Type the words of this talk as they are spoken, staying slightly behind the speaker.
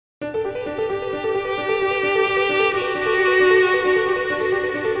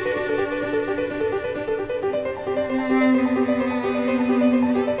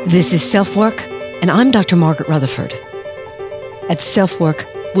This is SelfWork, and I'm Dr. Margaret Rutherford. At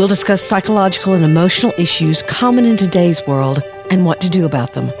SelfWork, we'll discuss psychological and emotional issues common in today's world and what to do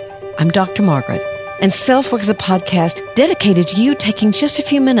about them. I'm Dr. Margaret, and SelfWork is a podcast dedicated to you taking just a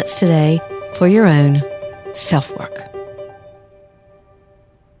few minutes today for your own self-work.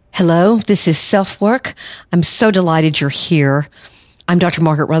 Hello, this is SelfWork. I'm so delighted you're here. I'm Dr.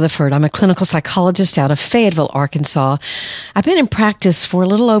 Margaret Rutherford. I'm a clinical psychologist out of Fayetteville, Arkansas. I've been in practice for a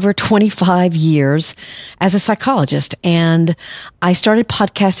little over 25 years as a psychologist, and I started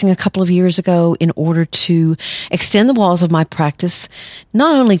podcasting a couple of years ago in order to extend the walls of my practice,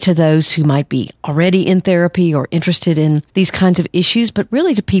 not only to those who might be already in therapy or interested in these kinds of issues, but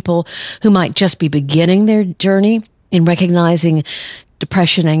really to people who might just be beginning their journey in recognizing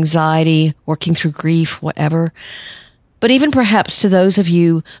depression, anxiety, working through grief, whatever. But even perhaps to those of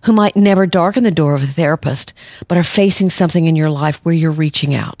you who might never darken the door of a therapist, but are facing something in your life where you're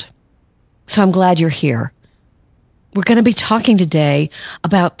reaching out. So I'm glad you're here. We're going to be talking today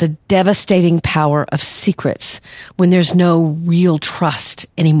about the devastating power of secrets when there's no real trust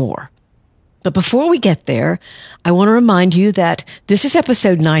anymore. But before we get there, I want to remind you that this is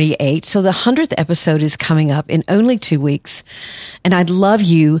episode 98, so the 100th episode is coming up in only 2 weeks. And I'd love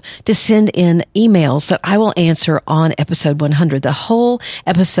you to send in emails that I will answer on episode 100. The whole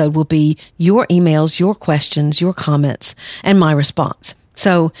episode will be your emails, your questions, your comments, and my response.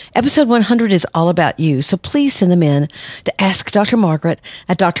 So episode 100 is all about you. So please send them in to Ask Dr. Margaret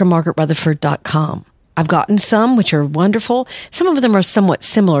at drmargaretrutherford.com. I've gotten some, which are wonderful. Some of them are somewhat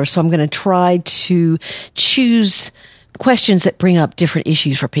similar, so I'm going to try to choose questions that bring up different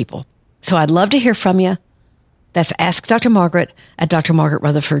issues for people. So I'd love to hear from you. That's Ask Dr. Margaret at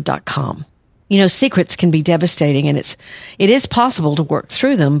drmargaretrutherford.com. You know, secrets can be devastating, and it is possible to work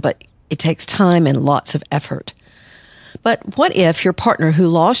through them, but it takes time and lots of effort. But what if your partner who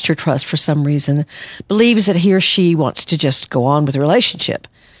lost your trust for some reason believes that he or she wants to just go on with the relationship?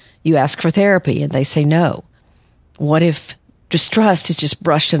 You ask for therapy and they say no. What if distrust is just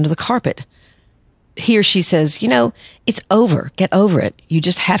brushed under the carpet? He or she says, it's over. Get over it. You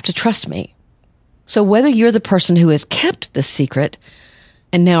just have to trust me. So whether you're the person who has kept the secret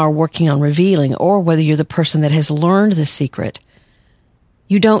and now are working on revealing, or whether you're the person that has learned the secret,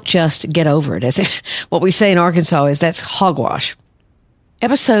 you don't just get over it. What we say in Arkansas is that's hogwash.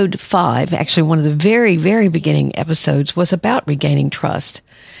 Episode 5, actually one of the very, very beginning episodes, was about regaining trust.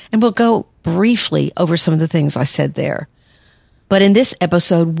 And we'll go briefly over some of the things I said there. But in this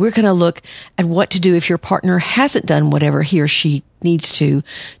episode, we're going to look at what to do if your partner hasn't done whatever he or she needs to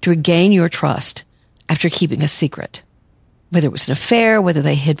regain your trust after keeping a secret. Whether it was an affair, whether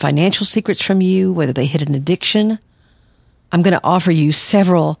they hid financial secrets from you, whether they hid an addiction. I'm going to offer you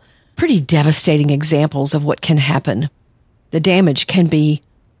several pretty devastating examples of what can happen. The damage can be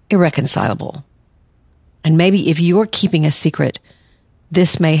irreconcilable. And maybe if you're keeping a secret,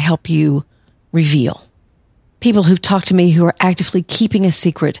 this may help you reveal. People who've talked to me who are actively keeping a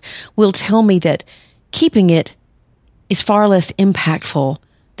secret will tell me that keeping it is far less impactful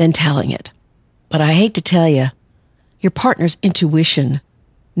than telling it. But I hate to tell you, your partner's intuition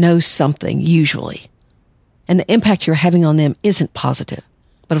knows something usually. And the impact you're having on them isn't positive.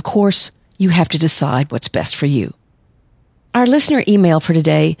 But of course, you have to decide what's best for you. Our listener email for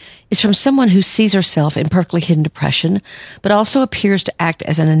today is from someone who sees herself in perfectly hidden depression, but also appears to act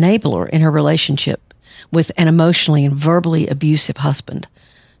as an enabler in her relationship with an emotionally and verbally abusive husband.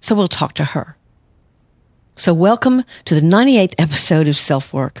 So we'll talk to her. So welcome to the 98th episode of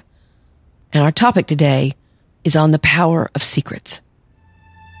SelfWork. And our topic today is on the power of secrets.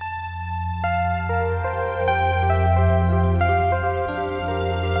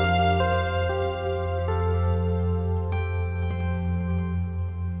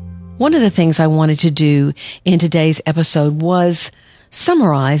 One of the things I wanted to do in today's episode was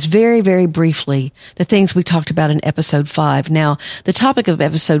summarize very, very briefly the things we talked about in episode 5. Now, the topic of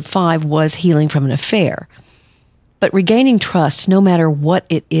episode 5 was healing from an affair. But regaining trust, no matter what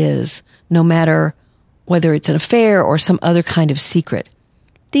it is, no matter whether it's an affair or some other kind of secret,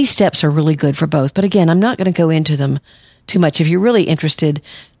 these steps are really good for both. But again, I'm not going to go into them too much. If you're really interested,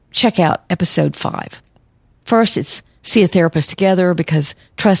 check out episode 5. First, it's see a therapist together because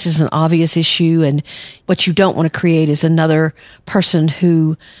trust is an obvious issue, and what you don't want to create is another person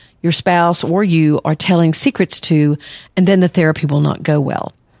who your spouse or you are telling secrets to, and then the therapy will not go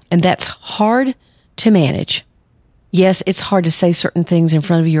well. And that's hard to manage. Yes, it's hard to say certain things in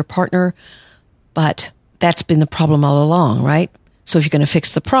front of your partner, but that's been the problem all along, right? So if you're going to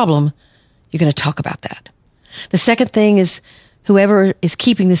fix the problem, you're going to talk about that. The second thing is whoever is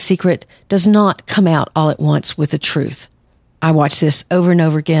keeping the secret does not come out all at once with the truth. I watch this over and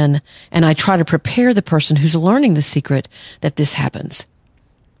over again, and I try to prepare the person who's learning the secret that this happens.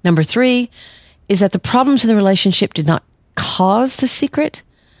 Number 3 is that the problems in the relationship did not cause the secret,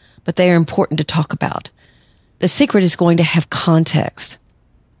 but they are important to talk about. The secret is going to have context.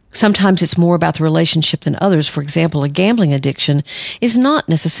 Sometimes it's more about the relationship than others. For example, a gambling addiction is not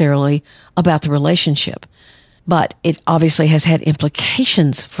necessarily about the relationship, but it obviously has had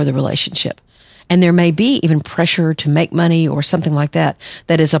implications for the relationship. And there may be even pressure to make money or something like that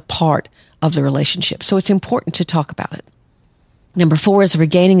that is a part of the relationship. So it's important to talk about it. Number 4 is the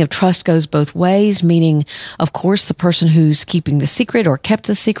regaining of trust goes both ways, meaning, of course, the person who's keeping the secret or kept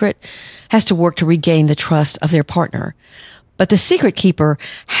the secret has to work to regain the trust of their partner. But the secret keeper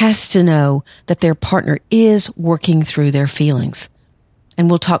has to know that their partner is working through their feelings. And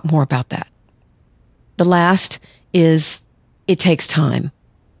we'll talk more about that. The last is it takes time,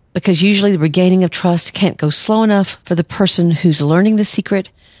 because usually the regaining of trust can't go slow enough for the person who's learning the secret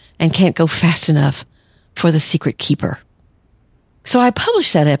and can't go fast enough for the secret keeper. So I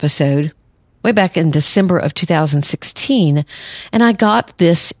published that episode way back in December of 2016, and I got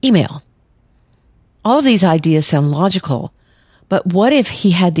this email. All of these ideas sound logical, but what if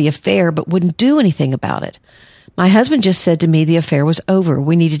he had the affair but wouldn't do anything about it? My husband just said to me the affair was over.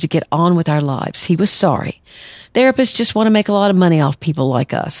 We needed to get on with our lives. He was sorry. Therapists just want to make a lot of money off people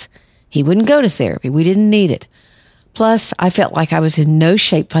like us. He wouldn't go to therapy. We didn't need it. Plus, I felt like I was in no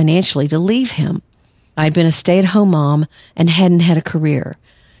shape financially to leave him. I'd been a stay-at-home mom and hadn't had a career.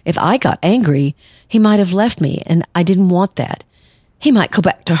 If I got angry, he might have left me, and I didn't want that. He might go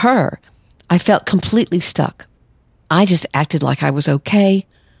back to her. I felt completely stuck. I just acted like I was okay,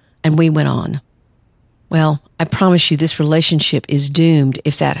 and we went on. Well, I promise you this relationship is doomed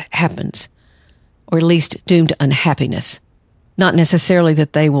if that happens, or at least doomed to unhappiness. Not necessarily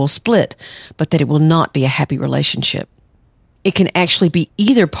that they will split, but that it will not be a happy relationship. It can actually be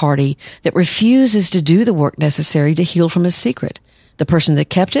either party that refuses to do the work necessary to heal from a secret, the person that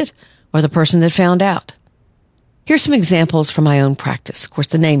kept it or the person that found out. Here's some examples from my own practice. Of course,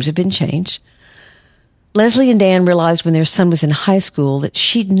 the names have been changed. Leslie and Dan realized when their son was in high school that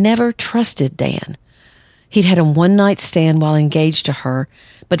she'd never trusted Dan. He'd had a one-night stand while engaged to her,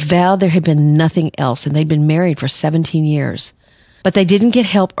 but vowed there had been nothing else, and they'd been married for 17 years. But they didn't get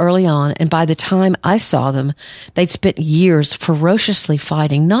help early on, and by the time I saw them, they'd spent years ferociously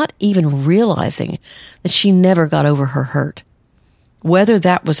fighting, not even realizing that she never got over her hurt. Whether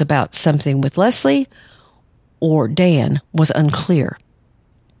that was about something with Leslie or Dan was unclear.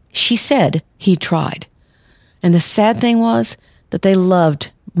 She said he'd tried. And the sad thing was that they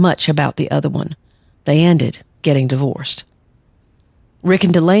loved much about the other one. They ended getting divorced. Rick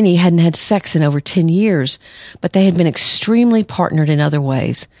and Delaney hadn't had sex in over 10 years, but they had been extremely partnered in other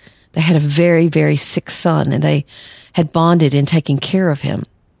ways. They had a very, very sick son, and they had bonded in taking care of him.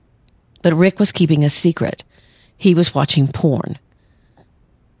 But Rick was keeping a secret. He was watching porn.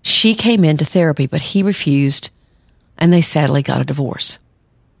 She came into therapy, but he refused, and they sadly got a divorce.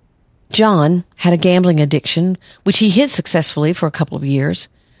 John had a gambling addiction, which he hid successfully for a couple of years,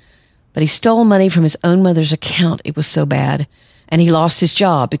 but he stole money from his own mother's account. It was so bad. And he lost his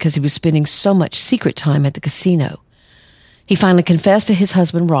job because he was spending so much secret time at the casino. He finally confessed to his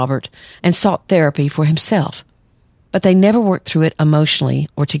husband, Robert, and sought therapy for himself. But they never worked through it emotionally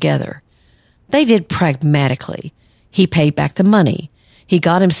or together. They did pragmatically. He paid back the money. He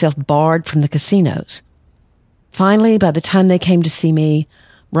got himself barred from the casinos. Finally, by the time they came to see me,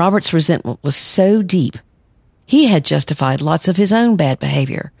 Robert's resentment was so deep. He had justified lots of his own bad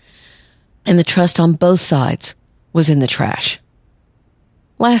behavior. And the trust on both sides was in the trash.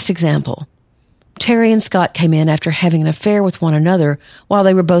 Last example. Terry and Scott came in after having an affair with one another while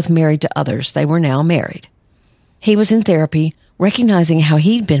they were both married to others. They were now married. He was in therapy, recognizing how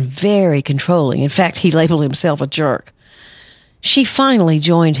he'd been very controlling. In fact, he labeled himself a jerk. She finally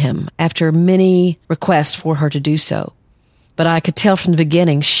joined him after many requests for her to do so. But I could tell from the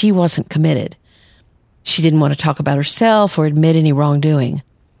beginning she wasn't committed. She didn't want to talk about herself or admit any wrongdoing.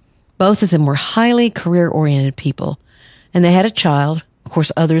 Both of them were highly career-oriented people, and they had a child, of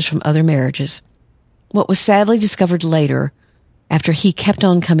course, others from other marriages. What was sadly discovered later, after he kept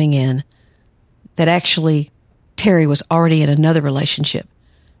on coming in, that actually Terry was already in another relationship.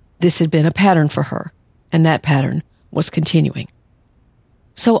 This had been a pattern for her, and that pattern was continuing.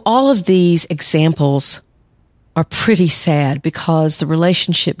 So all of these examples are pretty sad because the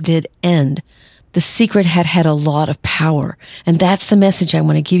relationship did end. The secret had had a lot of power, and that's the message I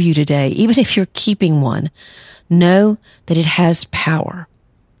want to give you today. Even if you're keeping one, know that it has power.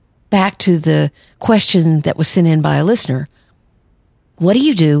 Back to the question that was sent in by a listener. What do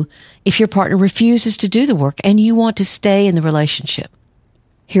you do if your partner refuses to do the work and you want to stay in the relationship?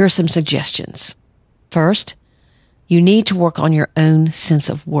 Here are some suggestions. First, you need to work on your own sense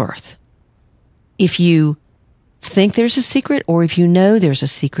of worth. If you think there's a secret or if you know there's a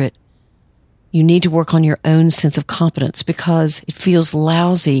secret, you need to work on your own sense of competence because it feels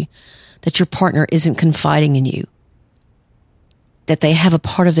lousy that your partner isn't confiding in you, that they have a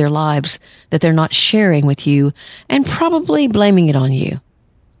part of their lives that they're not sharing with you and probably blaming it on you.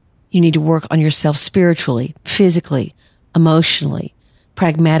 You need to work on yourself spiritually, physically, emotionally,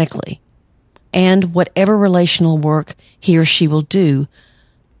 pragmatically. And whatever relational work he or she will do,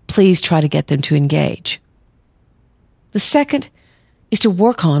 please try to get them to engage. The second is to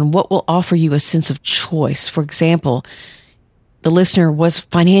work on what will offer you a sense of choice. For example, the listener was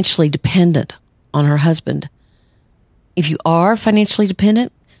financially dependent on her husband. If you are financially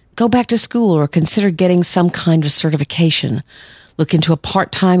dependent, go back to school or consider getting some kind of certification. Look into a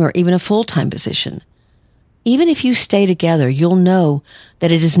part-time or even a full-time position. Even if you stay together, you'll know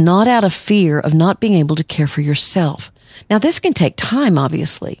that it is not out of fear of not being able to care for yourself. Now, this can take time,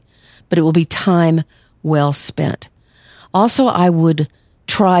 obviously, but it will be time well spent. Also, I would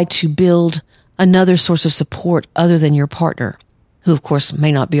try to build another source of support other than your partner, who, of course,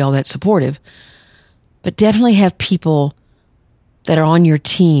 may not be all that supportive, but definitely have people that are on your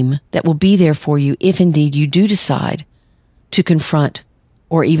team that will be there for you if indeed you do decide to confront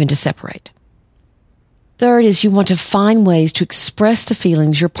or even to separate. Third is you want to find ways to express the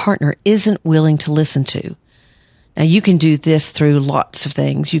feelings your partner isn't willing to listen to. Now, you can do this through lots of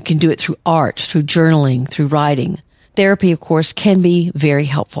things. You can do it through art, through journaling, through writing. Therapy, of course, can be very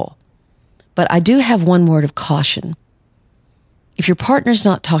helpful. But I do have one word of caution. If your partner's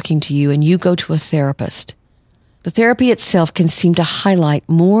not talking to you and you go to a therapist, the therapy itself can seem to highlight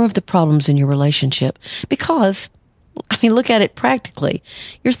more of the problems in your relationship because, look at it practically.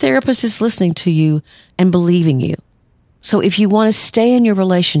 Your therapist is listening to you and believing you. So if you want to stay in your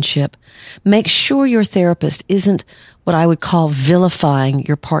relationship, make sure your therapist isn't what I would call vilifying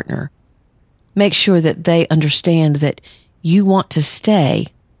your partner. Make sure that they understand that you want to stay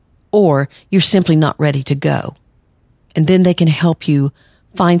or you're simply not ready to go. And then they can help you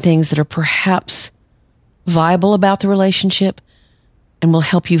find things that are perhaps viable about the relationship and will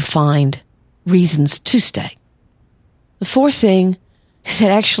help you find reasons to stay. The fourth thing is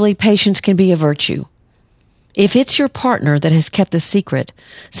that actually patience can be a virtue. If it's your partner that has kept a secret,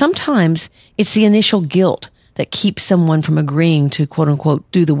 sometimes it's the initial guilt that keeps someone from agreeing to quote unquote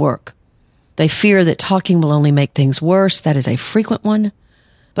do the work. They fear that talking will only make things worse. That is a frequent one.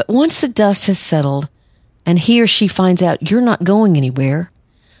 But once the dust has settled and he or she finds out you're not going anywhere,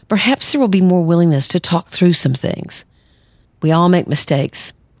 perhaps there will be more willingness to talk through some things. We all make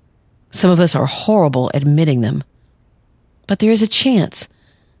mistakes. Some of us are horrible at admitting them. But there is a chance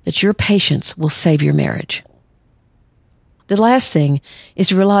that your patience will save your marriage. The last thing is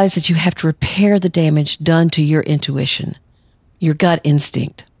to realize that you have to repair the damage done to your intuition, your gut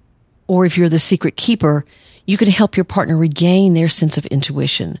instinct. Or if you're the secret keeper, you can help your partner regain their sense of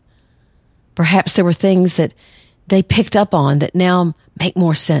intuition. Perhaps there were things that they picked up on that now make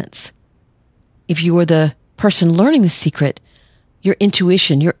more sense. If you were the person learning the secret, your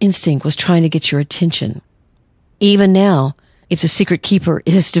intuition, your instinct was trying to get your attention. Even now, if the secret keeper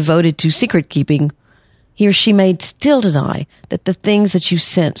is devoted to secret keeping, he or she may still deny that the things that you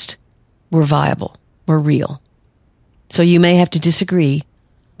sensed were viable, were real. So you may have to disagree,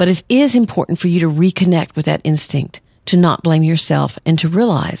 but it is important for you to reconnect with that instinct, to not blame yourself, and to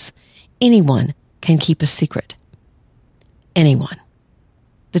realize anyone can keep a secret. Anyone.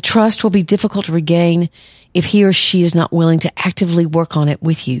 The trust will be difficult to regain if he or she is not willing to actively work on it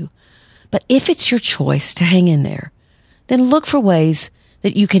with you. But if it's your choice to hang in there, then look for ways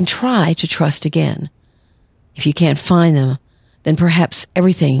that you can try to trust again. If you can't find them, then perhaps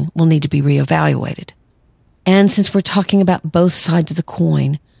everything will need to be reevaluated. And since we're talking about both sides of the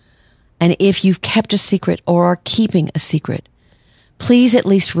coin, and if you've kept a secret or are keeping a secret, please at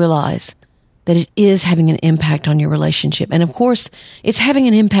least realize that it is having an impact on your relationship. And of course, it's having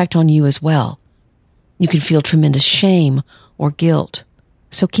an impact on you as well. You can feel tremendous shame or guilt.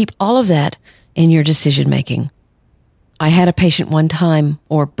 So keep all of that in your decision making. I had a patient one time,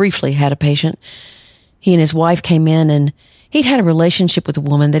 or briefly had a patient. He and his wife came in and he'd had a relationship with a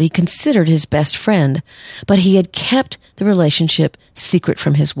woman that he considered his best friend, but he had kept the relationship secret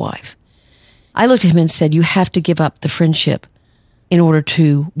from his wife. I looked at him and said, you have to give up the friendship in order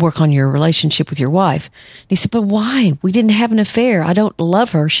to work on your relationship with your wife. And he said, but why? We didn't have an affair. I don't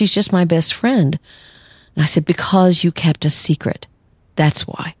love her. She's just my best friend. And I said, because you kept a secret. That's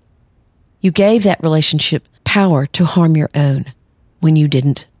why. You gave that relationship power to harm your own. when you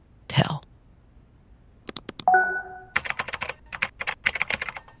didn't tell.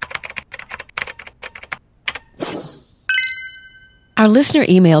 Our listener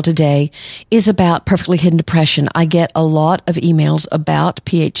email today is about perfectly hidden depression. I get a lot of emails about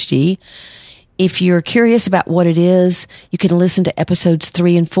PHD. If you're curious about what it is, you can listen to episodes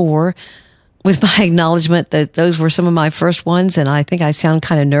 3 and 4 with my acknowledgement that those were some of my first ones, and I think I sound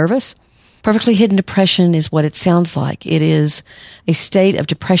kind of nervous. Perfectly hidden depression is what it sounds like. It is a state of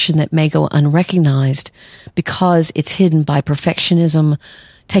depression that may go unrecognized because it's hidden by perfectionism,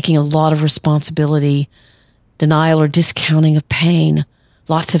 taking a lot of responsibility, denial or discounting of pain,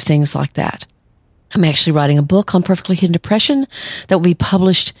 lots of things like that. I'm actually writing a book on perfectly hidden depression that will be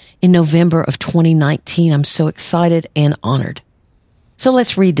published in November of 2019. I'm so excited and honored. So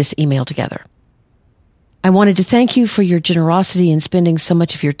let's read this email together. I wanted to thank you for your generosity in spending so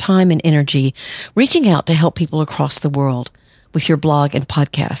much of your time and energy reaching out to help people across the world with your blog and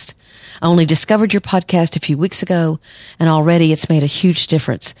podcast. I only discovered your podcast a few weeks ago, and already it's made a huge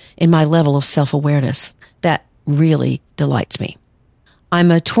difference in my level of self-awareness. That really delights me. I'm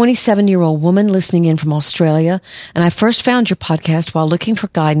a 27-year-old woman listening in from Australia, and I first found your podcast while looking for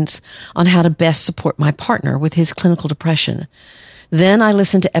guidance on how to best support my partner with his clinical depression. Then I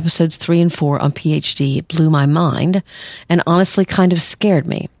listened to episodes 3 and 4 on PHD. It blew my mind and honestly kind of scared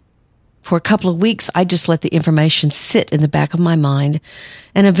me. For a couple of weeks, I just let the information sit in the back of my mind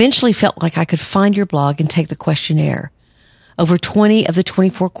and eventually felt like I could find your blog and take the questionnaire. Over 20 of the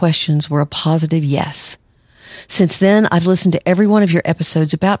 24 questions were a positive yes. Since then, I've listened to every one of your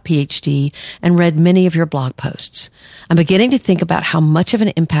episodes about PHD and read many of your blog posts. I'm beginning to think about how much of an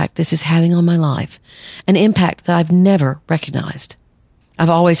impact this is having on my life, an impact that I've never recognized. I've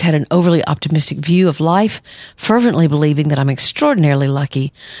always had an overly optimistic view of life, fervently believing that I'm extraordinarily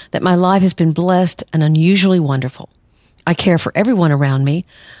lucky, that my life has been blessed and unusually wonderful. I care for everyone around me.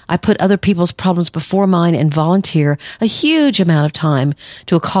 I put other people's problems before mine and volunteer a huge amount of time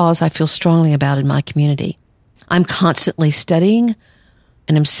to a cause I feel strongly about in my community. I'm constantly studying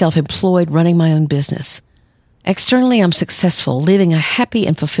and am self-employed running my own business. Externally, I'm successful, living a happy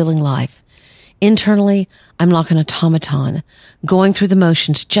and fulfilling life. Internally, I'm like an automaton, going through the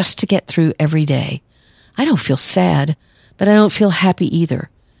motions just to get through every day. I don't feel sad, but I don't feel happy either.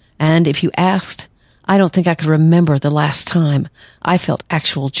 And if you asked, I don't think I could remember the last time I felt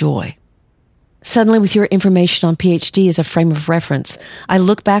actual joy. Suddenly, with your information on PHD as a frame of reference, I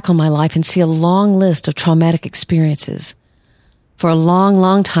look back on my life and see a long list of traumatic experiences. For a long,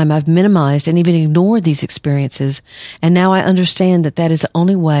 long time, I've minimized and even ignored these experiences, and now I understand that that is the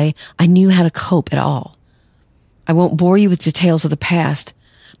only way I knew how to cope at all. I won't bore you with details of the past,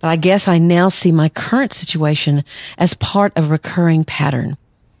 but I guess I now see my current situation as part of a recurring pattern.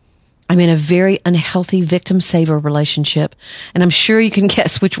 I'm in a very unhealthy victim-saver relationship, and I'm sure you can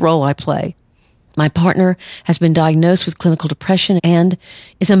guess which role I play. My partner has been diagnosed with clinical depression and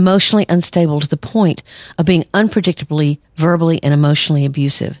is emotionally unstable to the point of being unpredictably, verbally, and emotionally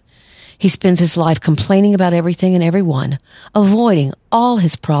abusive. He spends his life complaining about everything and everyone, avoiding all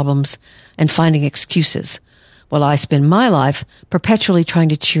his problems and finding excuses, while I spend my life perpetually trying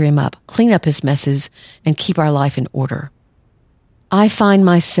to cheer him up, clean up his messes, and keep our life in order. I find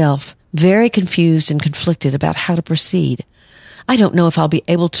myself very confused and conflicted about how to proceed. I don't know if I'll be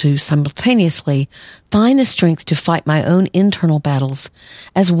able to simultaneously find the strength to fight my own internal battles,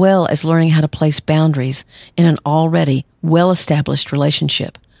 as well as learning how to place boundaries in an already well-established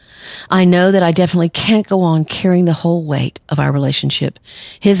relationship. I know that I definitely can't go on carrying the whole weight of our relationship,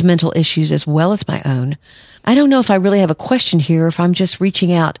 his mental issues as well as my own. I don't know if I really have a question here or if I'm just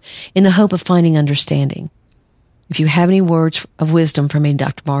reaching out in the hope of finding understanding. If you have any words of wisdom from me,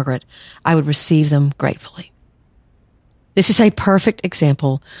 Dr. Margaret, I would receive them gratefully. This is a perfect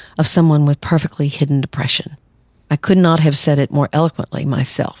example of someone with perfectly hidden depression. I could not have said it more eloquently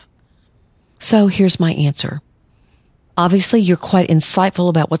myself. So here's my answer. Obviously, you're quite insightful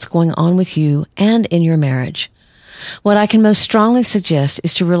about what's going on with you and in your marriage. What I can most strongly suggest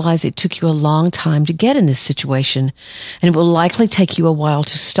is to realize it took you a long time to get in this situation, and it will likely take you a while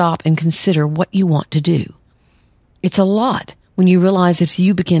to stop and consider what you want to do. It's a lot when you realize if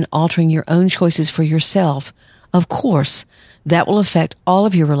you begin altering your own choices for yourself, of course, that will affect all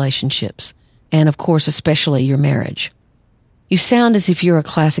of your relationships, and of course, especially your marriage. You sound as if you're a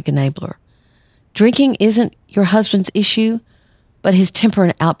classic enabler. Drinking isn't your husband's issue, but his temper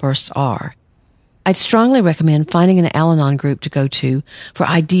and outbursts are. I'd strongly recommend finding an Al-Anon group to go to for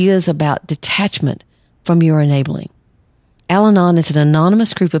ideas about detachment from your enabling. Al-Anon is an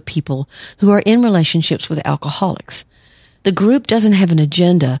anonymous group of people who are in relationships with alcoholics. The group doesn't have an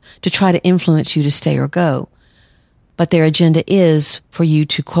agenda to try to influence you to stay or go, but their agenda is for you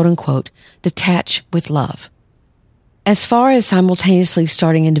to, quote unquote, detach with love. As far as simultaneously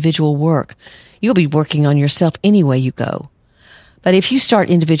starting individual work, you'll be working on yourself any way you go. But if you start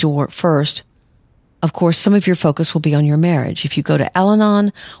individual work first, of course, some of your focus will be on your marriage. If you go to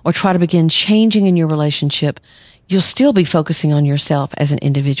Al-Anon or try to begin changing in your relationship, you'll still be focusing on yourself as an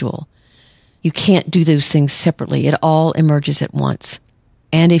individual. You can't do those things separately. It all emerges at once.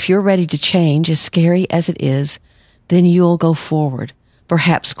 And if you're ready to change, as scary as it is, then you'll go forward,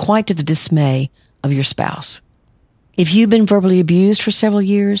 perhaps quite to the dismay of your spouse. If you've been verbally abused for several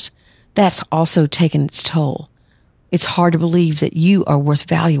years, that's also taken its toll. It's hard to believe that you are worth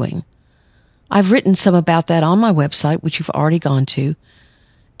valuing. I've written some about that on my website, which you've already gone to,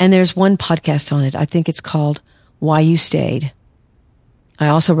 and there's one podcast on it. I think it's called Why You Stayed. I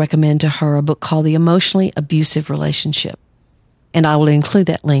also recommend to her a book called The Emotionally Abusive Relationship, and I will include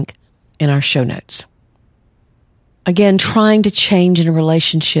that link in our show notes. Again, trying to change in a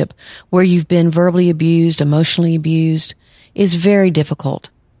relationship where you've been verbally abused, emotionally abused, is very difficult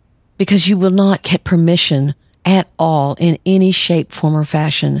because you will not get permission at all in any shape, form, or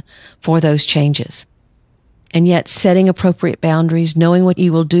fashion for those changes. And yet setting appropriate boundaries, knowing what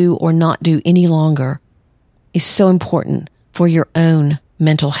you will do or not do any longer, is so important for your own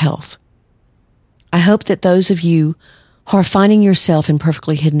mental health. I hope that those of you who are finding yourself in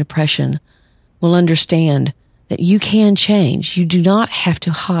perfectly hidden depression will understand that you can change. You do not have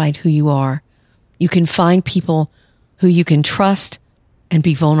to hide who you are. You can find people who you can trust and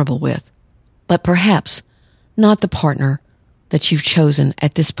be vulnerable with, but perhaps not the partner that you've chosen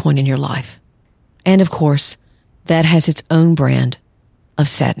at this point in your life. And of course, that has its own brand of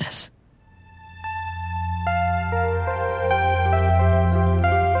sadness.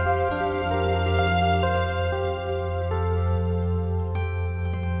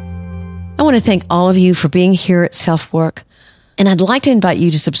 I want to thank all of you for being here at SelfWork, and I'd like to invite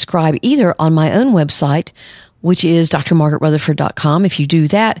you to subscribe either on my own website, which is drmargaretrutherford.com. If you do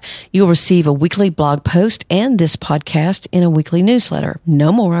that, you'll receive a weekly blog post and this podcast in a weekly newsletter.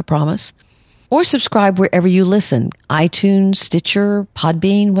 No more, I promise. Or subscribe wherever you listen, iTunes, Stitcher,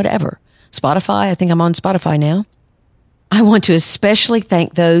 Podbean, whatever. Spotify, I think I'm on Spotify now. I want to especially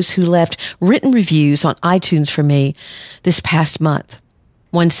thank those who left written reviews on iTunes for me this past month.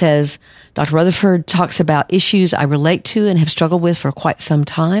 One says, Dr. Rutherford talks about issues I relate to and have struggled with for quite some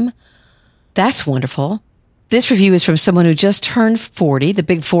time. That's wonderful. This review is from someone who just turned 40, the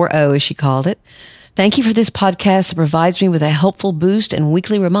big 4-0 as she called it. Thank you for this podcast that provides me with a helpful boost and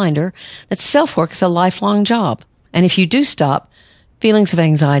weekly reminder that self-work is a lifelong job. And if you do stop, feelings of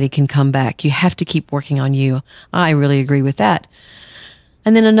anxiety can come back. You have to keep working on you. I really agree with that.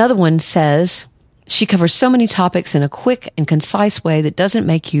 And then another one says, she covers so many topics in a quick and concise way that doesn't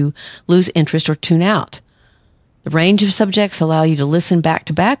make you lose interest or tune out. The range of subjects allow you to listen back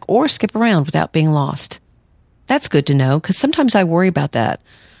to back or skip around without being lost. That's good to know because sometimes I worry about that.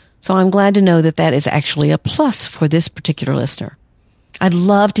 So I'm glad to know that that is actually a plus for this particular listener. I'd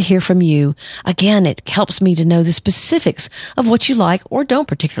love to hear from you. Again, it helps me to know the specifics of what you like or don't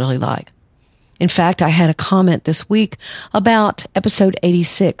particularly like. In fact, I had a comment this week about episode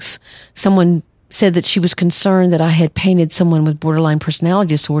 86. Someone said that she was concerned that I had painted someone with borderline personality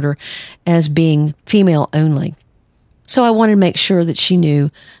disorder as being female only. So I wanted to make sure that she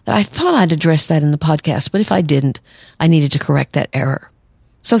knew that I thought I'd addressed that in the podcast, but if I didn't, I needed to correct that error.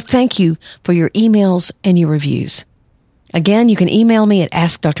 So thank you for your emails and your reviews. Again, you can email me at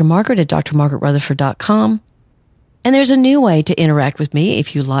askdrmargaret at drmargaretrutherford.com. And there's a new way to interact with me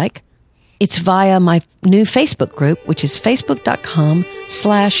if you like. It's via my new Facebook group, which is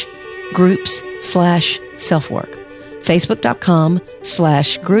facebook.com/groups/selfwork.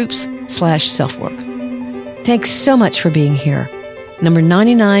 facebook.com/groups/selfwork. Thanks so much for being here. Number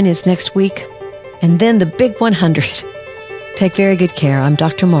 99 is next week, and then the big 100. Take very good care. I'm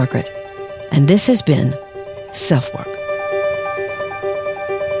Dr. Margaret, and this has been SelfWork.